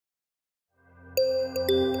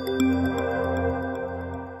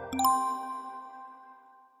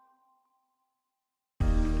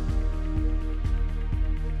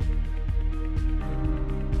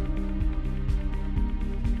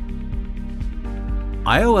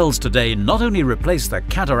IOLs today not only replace the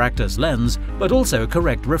cataractous lens, but also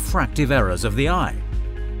correct refractive errors of the eye.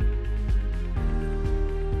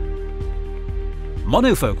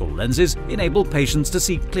 Monofocal lenses enable patients to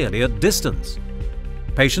see clearly at distance.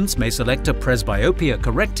 Patients may select a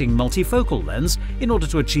presbyopia-correcting multifocal lens in order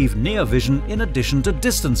to achieve near vision in addition to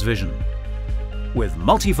distance vision. With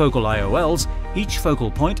multifocal IOLs, each focal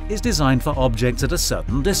point is designed for objects at a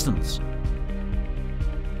certain distance.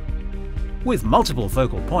 With multiple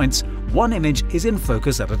focal points, one image is in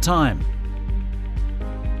focus at a time.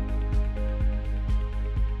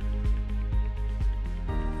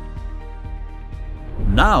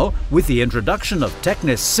 Now, with the introduction of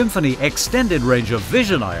Technis Symfony Extended Range of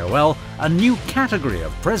Vision IOL, a new category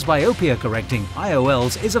of presbyopia-correcting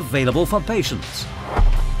IOLs is available for patients.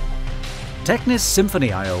 Technis Symfony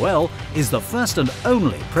IOL is the first and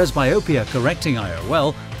only presbyopia-correcting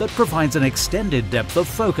IOL that provides an extended depth of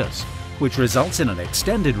focus, which results in an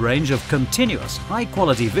extended range of continuous,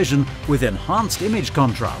 high-quality vision with enhanced image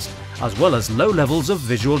contrast, as well as low levels of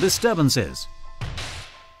visual disturbances.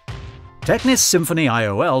 Technis Symfony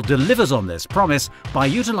IOL delivers on this promise by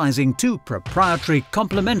utilizing two proprietary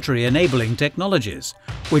complementary enabling technologies,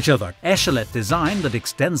 which are the echelet design that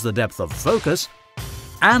extends the depth of focus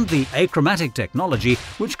and the achromatic technology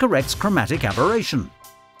which corrects chromatic aberration.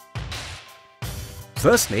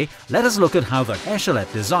 Firstly, let us look at how the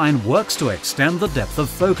echelet design works to extend the depth of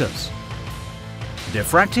focus.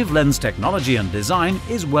 Diffractive lens technology and design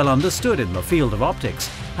is well understood in the field of optics,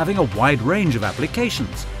 having a wide range of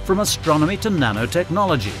applications, from astronomy to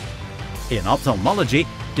nanotechnology. In ophthalmology,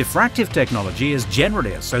 diffractive technology is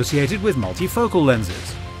generally associated with multifocal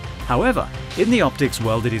lenses. However, in the optics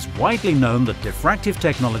world it is widely known that diffractive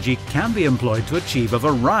technology can be employed to achieve a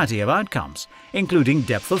variety of outcomes, including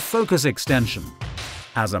depth of focus extension.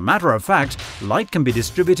 As a matter of fact, light can be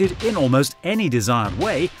distributed in almost any desired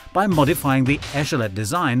way by modifying the echelet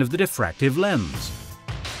design of the diffractive lens.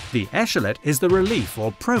 The echelet is the relief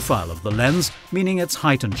or profile of the lens, meaning its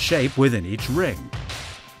height and shape within each ring.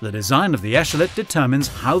 The design of the echelet determines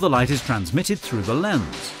how the light is transmitted through the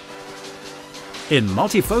lens. In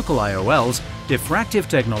multifocal IOLs, diffractive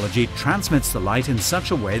technology transmits the light in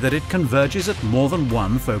such a way that it converges at more than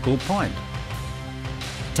one focal point.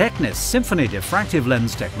 Technis Symfony diffractive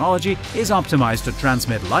lens technology is optimized to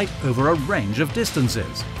transmit light over a range of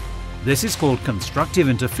distances. This is called constructive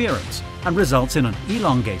interference and results in an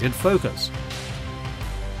elongated focus.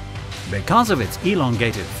 Because of its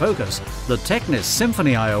elongated focus, the Technis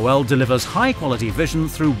Symfony IOL delivers high-quality vision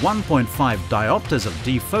through 1.5 diopters of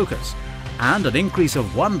defocus and an increase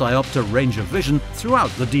of 1 diopter range of vision throughout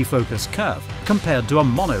the defocus curve compared to a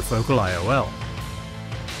monofocal IOL.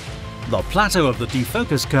 The plateau of the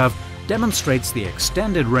defocus curve demonstrates the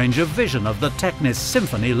extended range of vision of the Technis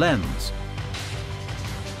Symfony lens.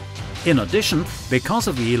 In addition, because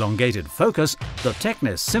of the elongated focus, the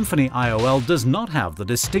Technis Symfony IOL does not have the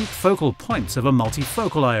distinct focal points of a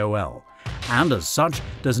multifocal IOL, and as such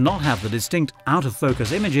does not have the distinct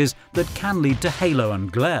out-of-focus images that can lead to halo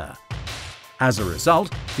and glare. As a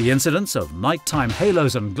result, the incidence of nighttime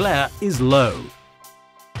halos and glare is low.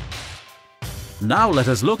 Now let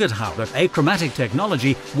us look at how the achromatic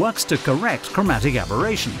technology works to correct chromatic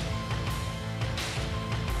aberration.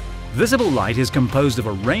 Visible light is composed of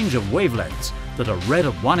a range of wavelengths that are red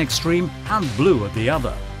at one extreme and blue at the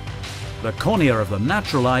other. The cornea of the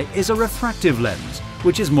natural eye is a refractive lens,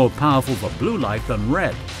 which is more powerful for blue light than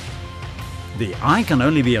red. The eye can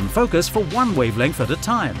only be in focus for one wavelength at a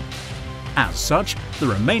time. As such, the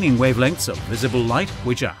remaining wavelengths of visible light,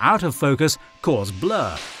 which are out of focus, cause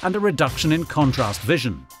blur and a reduction in contrast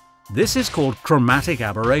vision. This is called chromatic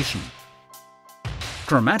aberration.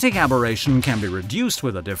 Chromatic aberration can be reduced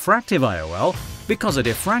with a diffractive IOL because a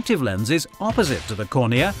diffractive lens is opposite to the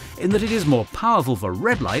cornea in that it is more powerful for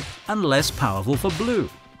red light and less powerful for blue.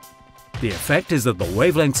 The effect is that the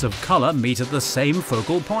wavelengths of color meet at the same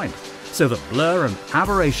focal point, so that blur and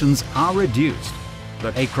aberrations are reduced.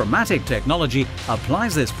 But achromatic technology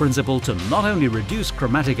applies this principle to not only reduce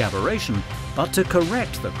chromatic aberration, but to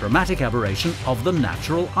correct the chromatic aberration of the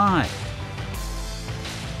natural eye.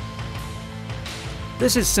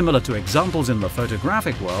 This is similar to examples in the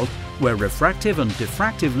photographic world, where refractive and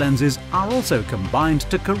diffractive lenses are also combined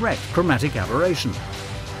to correct chromatic aberration.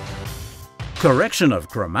 Correction of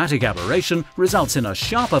chromatic aberration results in a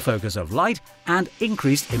sharper focus of light and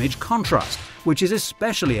increased image contrast, which is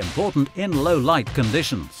especially important in low light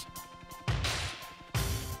conditions.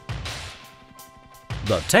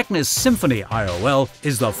 The Technis Symfony IOL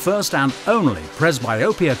is the first and only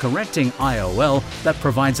presbyopia-correcting IOL that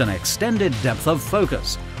provides an extended depth of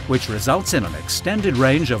focus, which results in an extended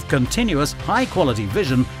range of continuous high-quality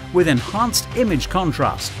vision with enhanced image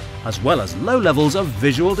contrast, as well as low levels of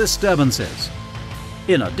visual disturbances.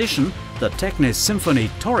 In addition, the Technis Symfony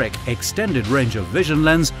Toric extended range of vision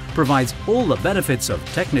lens provides all the benefits of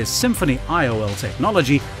Technis Symfony IOL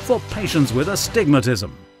technology for patients with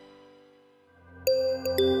astigmatism.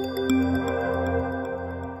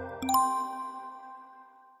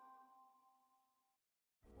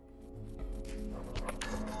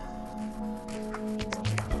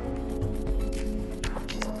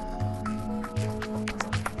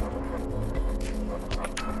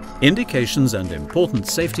 Indications and important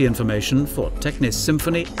safety information for Technis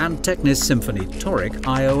Symfony and Technis Symfony Toric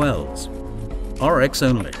IOLs. RX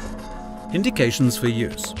only. Indications for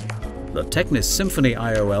use. The Technis Symfony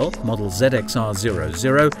IOL model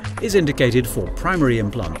ZXR00 is indicated for primary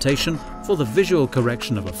implantation for the visual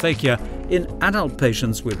correction of aphakia in adult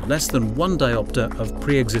patients with less than 1 diopter of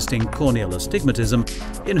pre-existing corneal astigmatism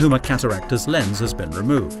in whom a cataractous lens has been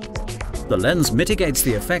removed. The lens mitigates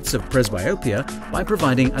the effects of presbyopia by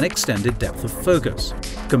providing an extended depth of focus.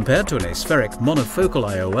 Compared to an aspheric monofocal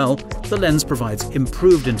IOL, the lens provides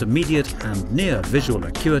improved intermediate and near visual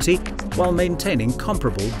acuity while maintaining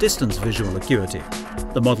comparable distance visual acuity.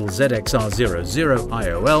 The model ZXR00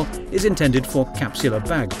 IOL is intended for capsular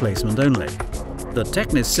bag placement only. The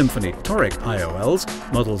Technis Symfony Toric IOLs,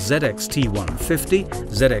 model ZXT150,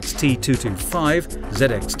 ZXT225,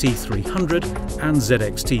 ZXT300 and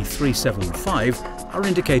ZXT375 are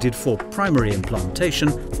indicated for primary implantation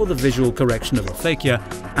for the visual correction of aphakia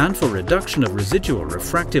and for reduction of residual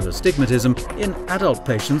refractive astigmatism in adult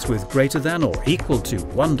patients with greater than or equal to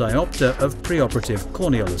 1 diopter of preoperative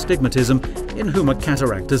corneal astigmatism in whom a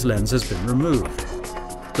cataractous lens has been removed.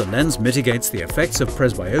 The lens mitigates the effects of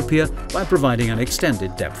presbyopia by providing an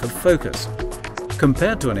extended depth of focus.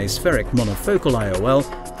 Compared to an aspheric monofocal IOL,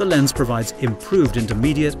 the lens provides improved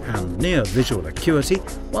intermediate and near visual acuity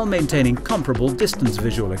while maintaining comparable distance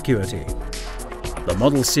visual acuity. The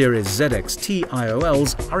model series ZXT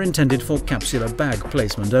IOLs are intended for capsular bag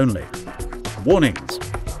placement only. Warnings: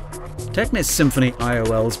 Technis Symfony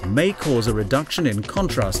IOLs may cause a reduction in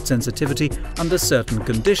contrast sensitivity under certain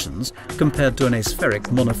conditions compared to an aspheric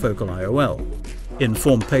monofocal IOL.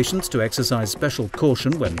 Inform patients to exercise special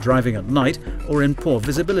caution when driving at night or in poor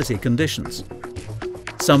visibility conditions.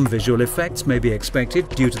 Some visual effects may be expected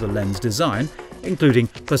due to the lens design, including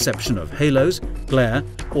perception of halos, glare,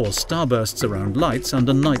 or starbursts around lights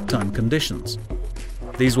under nighttime conditions.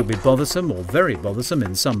 These will be bothersome or very bothersome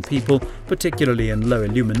in some people, particularly in low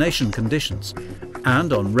illumination conditions,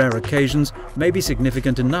 and on rare occasions may be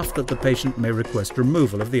significant enough that the patient may request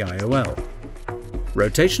removal of the IOL.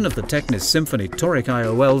 Rotation of the Technis Symfony Toric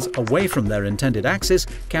IOLs away from their intended axis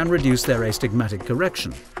can reduce their astigmatic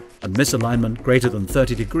correction, and misalignment greater than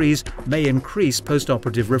 30 degrees may increase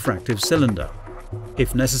postoperative refractive cylinder.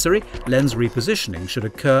 If necessary, lens repositioning should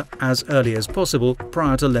occur as early as possible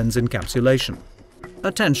prior to lens encapsulation.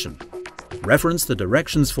 Attention! Reference the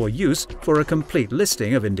directions for use for a complete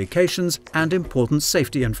listing of indications and important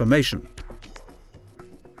safety information.